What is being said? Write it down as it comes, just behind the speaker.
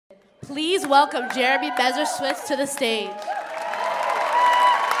Please welcome Jeremy Messersmith to the stage.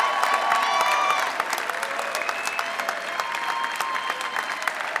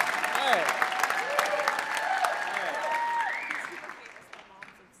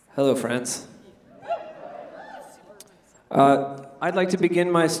 Hello, friends. I'd like to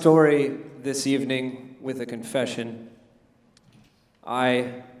begin my story this evening with a confession.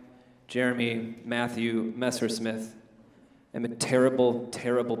 I, Jeremy Matthew Messersmith, am a terrible,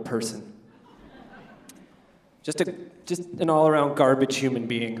 terrible person. Just an all-around garbage human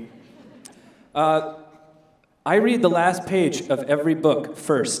being. I read the last page of every book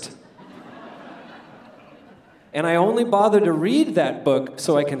first. And I only bother to read that book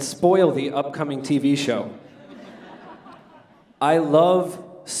so I can spoil the upcoming TV show. I love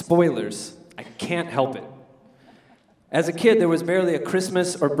spoilers. I can't help it. As a kid, there was barely a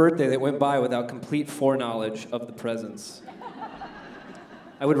Christmas or birthday that went by without complete foreknowledge of the presents.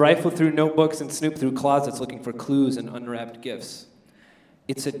 I would rifle through notebooks and snoop through closets looking for clues and unwrapped gifts.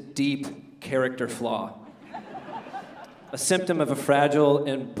 It's a deep character flaw, a symptom of a fragile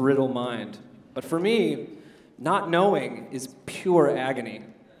and brittle mind. But for me, not knowing is pure agony.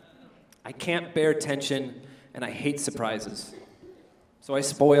 I can't bear tension, and I hate surprises. So I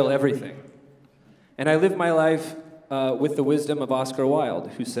spoil everything. And I live my life with the wisdom of Oscar Wilde,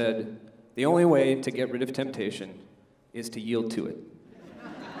 who said, "The only way to get rid of temptation is to yield to it."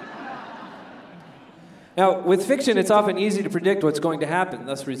 Now, with fiction, it's often easy to predict what's going to happen,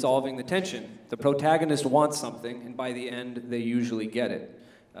 thus resolving the tension. The protagonist wants something, and by the end, they usually get it,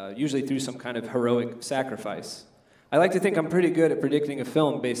 usually through some kind of heroic sacrifice. I like to think I'm pretty good at predicting a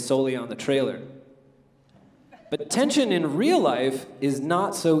film based solely on the trailer. But tension in real life is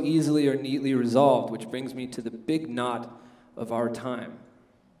not so easily or neatly resolved, which brings me to the big knot of our time: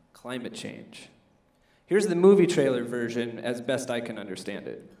 climate change. Here's the movie trailer version as best I can understand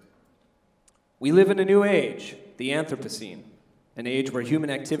it. We live in a new age, the Anthropocene, an age where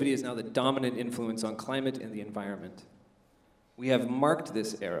human activity is now the dominant influence on climate and the environment. We have marked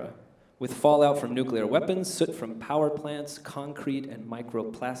this era with fallout from nuclear weapons, soot from power plants, concrete, and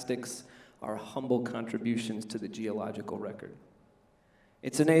microplastics, our humble contributions to the geological record.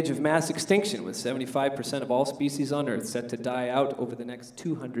 It's an age of mass extinction, with 75% of all species on Earth set to die out over the next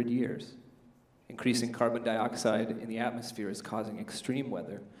 200 years. Increasing carbon dioxide in the atmosphere is causing extreme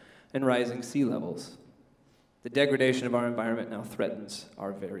weather and rising sea levels. The degradation of our environment now threatens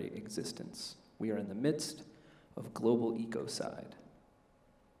our very existence. We are in the midst of global ecocide.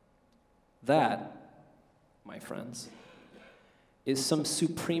 That, my friends, is some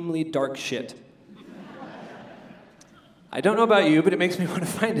supremely dark shit. I don't know about you, but it makes me want to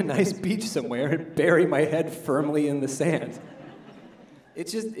find a nice beach somewhere and bury my head firmly in the sand.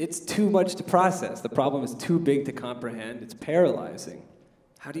 It's too much to process. The problem is too big to comprehend. It's paralyzing.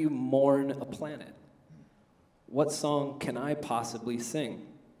 How do you mourn a planet? What song can I possibly sing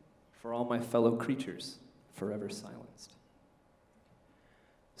for all my fellow creatures forever silenced?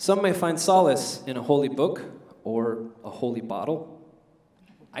 Some may find solace in a holy book or a holy bottle.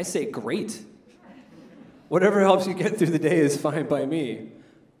 I say great. Whatever helps you get through the day is fine by me.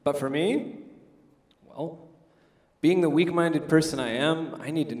 But for me, well, being the weak-minded person I am, I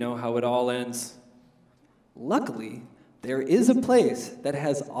need to know how it all ends. Luckily, there is a place that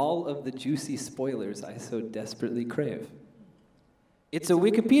has all of the juicy spoilers I so desperately crave. It's a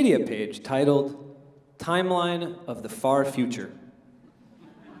Wikipedia page titled Timeline of the Far Future.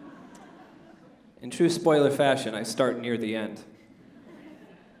 In true spoiler fashion, I start near the end.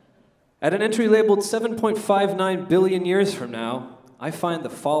 At an entry labeled 7.59 billion years from now, I find the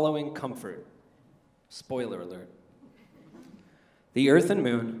following comfort. Spoiler alert. The Earth and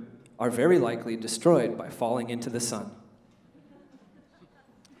Moon are very likely destroyed by falling into the sun.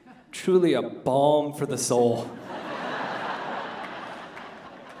 Truly a balm for the soul.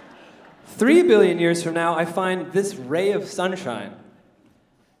 3 billion years from now, I find this ray of sunshine.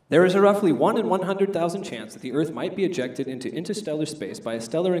 There is a roughly 1 in 100,000 chance that the Earth might be ejected into interstellar space by a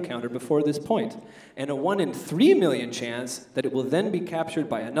stellar encounter before this point, and a 1 in 3 million chance that it will then be captured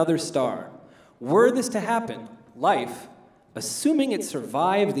by another star. Were this to happen, life, assuming it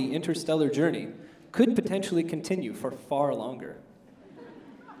survived the interstellar journey, could potentially continue for far longer.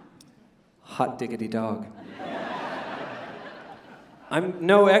 Hot diggity dog. I'm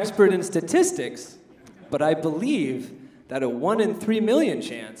no expert in statistics, but I believe that a 1 in 3 million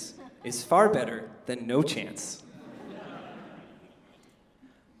chance is far better than no chance.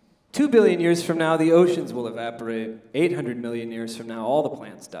 2 billion years from now, the oceans will evaporate. 800 million years from now, all the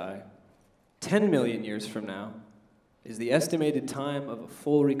plants die. 10 million years from now is the estimated time of a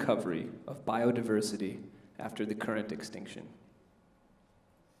full recovery of biodiversity after the current extinction.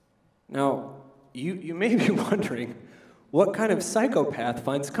 Now, you may be wondering, what kind of psychopath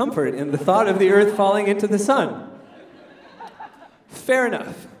finds comfort in the thought of the Earth falling into the sun? Fair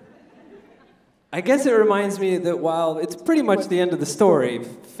enough. I guess it reminds me that while it's pretty much the end of the story,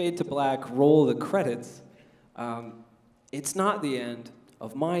 fade to black, roll the credits, it's not the end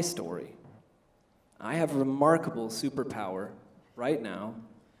of my story. I have a remarkable superpower right now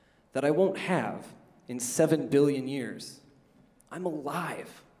that I won't have in 7 billion years. I'm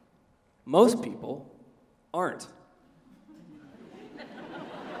alive. Most people aren't.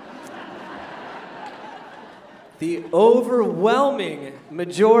 The overwhelming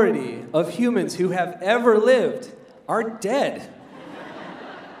majority of humans who have ever lived are dead.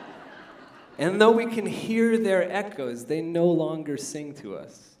 And though we can hear their echoes, they no longer sing to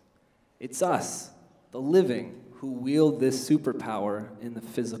us. It's us, the living, who wield this superpower in the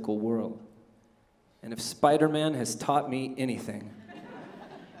physical world. And if Spider-Man has taught me anything,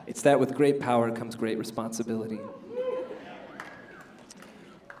 it's that with great power comes great responsibility.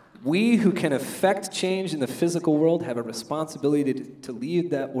 We who can affect change in the physical world have a responsibility to leave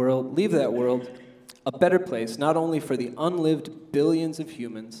that world a better place, not only for the unlived billions of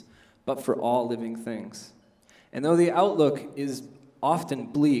humans, but for all living things. And though the outlook is often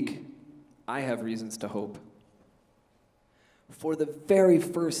bleak, I have reasons to hope. For the very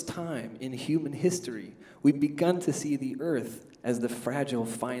first time in human history, we've begun to see the Earth as the fragile,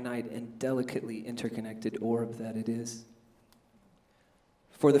 finite, and delicately interconnected orb that it is.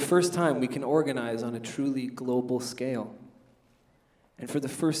 For the first time, we can organize on a truly global scale. And for the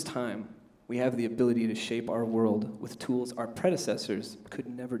first time, we have the ability to shape our world with tools our predecessors could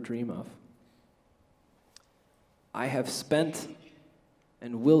never dream of. I have spent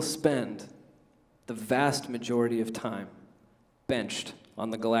and will spend the vast majority of time benched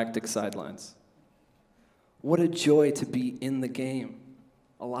on the galactic sidelines. What a joy to be in the game,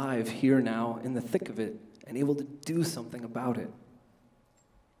 alive here now, in the thick of it, and able to do something about it.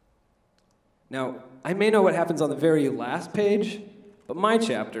 Now, I may know what happens on the very last page, but my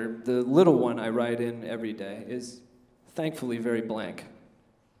chapter, the little one I write in every day, is thankfully very blank.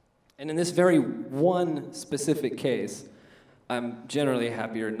 And in this very one specific case, I'm generally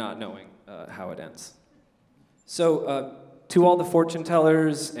happier not knowing how it ends. So, to all the fortune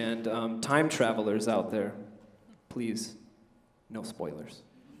tellers and time travelers out there, please, no spoilers.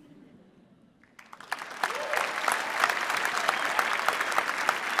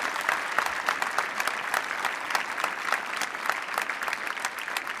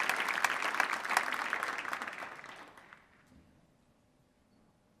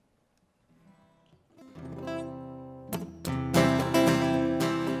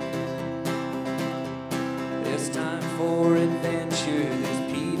 There's time for adventure,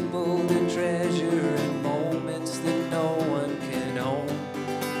 there's people that treasure and moments that no one can own.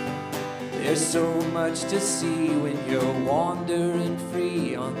 There's so much to see when you're wandering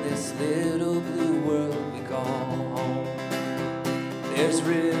free on this little blue world we call home. There's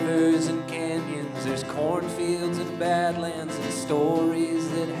rivers and canyons, there's cornfields and badlands and stories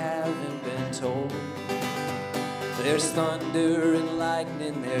that haven't been told. There's thunder and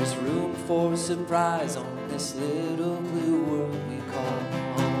lightning, there's room for surprise on this little blue world we call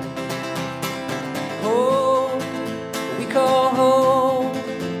home. Home, we call home,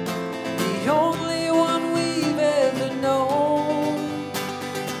 the only one we've ever known.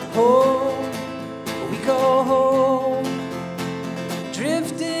 Home, we call home,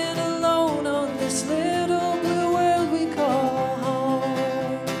 drifting alone on this little blue world we call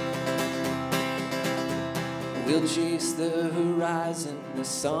home. We'll chase the horizon, the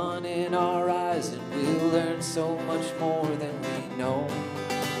sun in our eyes, and we'll learn so much more than we know.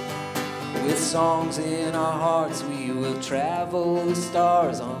 With songs in our hearts, we will travel the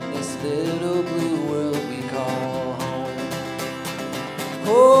stars on this little blue world we call home.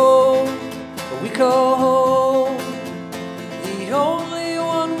 Home, we call home, the only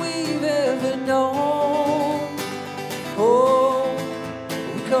one we've ever known. Home,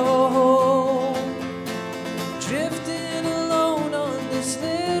 we call home, drifting alone on this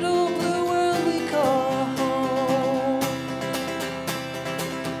little blue world we call home.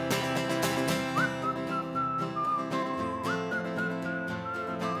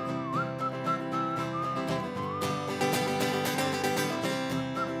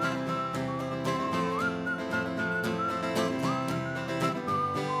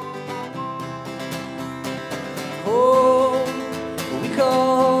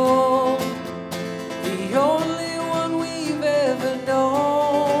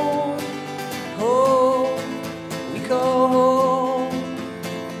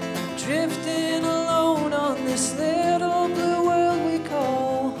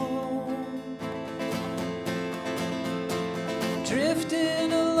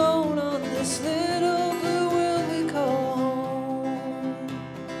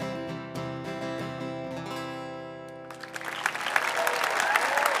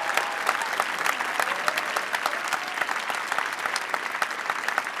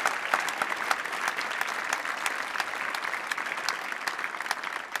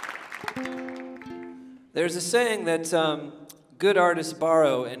 There's a saying that good artists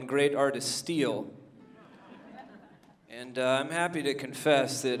borrow and great artists steal. And I'm happy to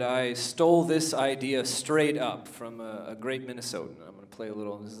confess that I stole this idea straight up from a great Minnesotan. I'm going to play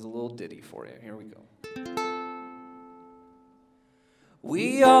this is a little ditty for you. Here we go.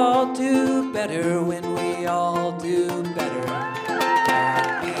 We all do better when we all do better.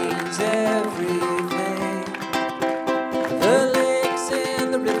 That means everything. The lakes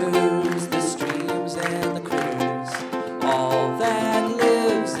and the rivers, the streams and the critters, all that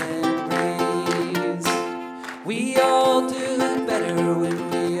lives and breathes. We all do better when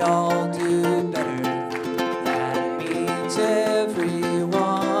we all do better. That means everyone.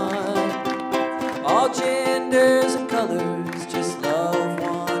 All genders and colors, just love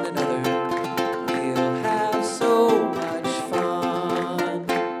one another. We'll have so much fun.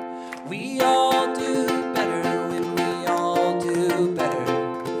 We all do better when we all do better.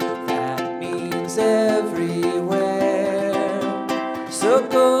 That means everywhere. So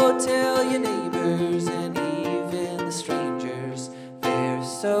go tell your neighbors and even the strangers, there's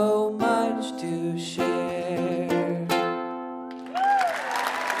so much to share.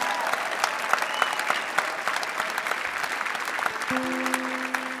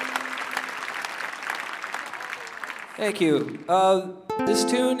 Thank you. This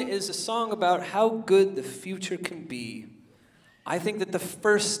tune is a song about how good the future can be. I think that the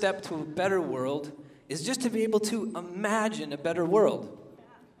first step to a better world is just to be able to imagine a better world.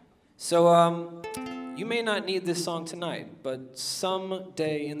 So you may not need this song tonight, but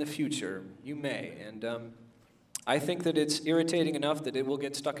someday in the future, you may. And I think that it's irritating enough that it will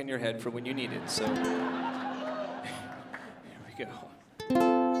get stuck in your head for when you need it. So here we go.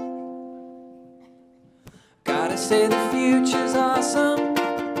 Gotta say the future's awesome.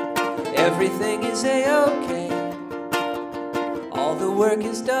 Everything is a-okay. All the work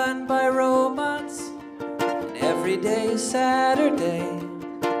is done by robots, and every day is Saturday.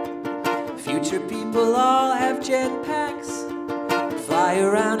 Future people all have jetpacks, fly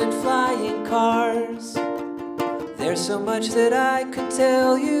around in flying cars. There's so much that I could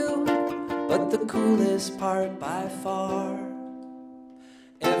tell you, but the coolest part by far,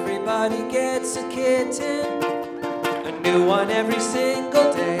 everybody gets a kitten, a new one every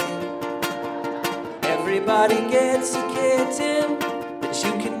single day. Everybody gets a kitten that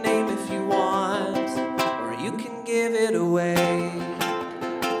you can name if you want, or you can give it away.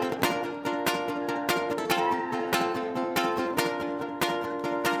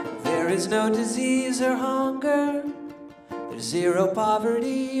 There is no disease or hunger, there's zero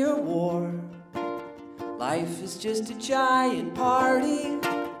poverty or war. Life is just a giant party,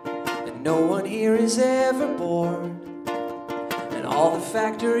 and no one here is ever bored. And all the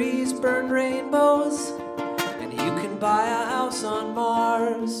factories burn rainbows, and you can buy a house on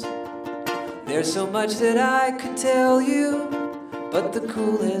Mars. There's so much that I could tell you, but the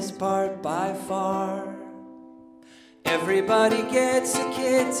coolest part by far, everybody gets a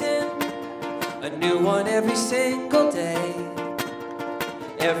kitten, a new one every single day.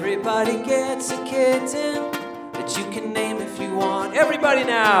 Everybody gets a kitten that you can name if you want. Everybody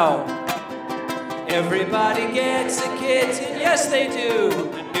now! Everybody gets a kitten, yes they do,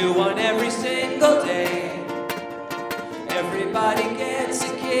 a new one every single day. Everybody gets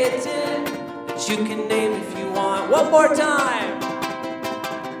a kitten that you can name if you want. One more time!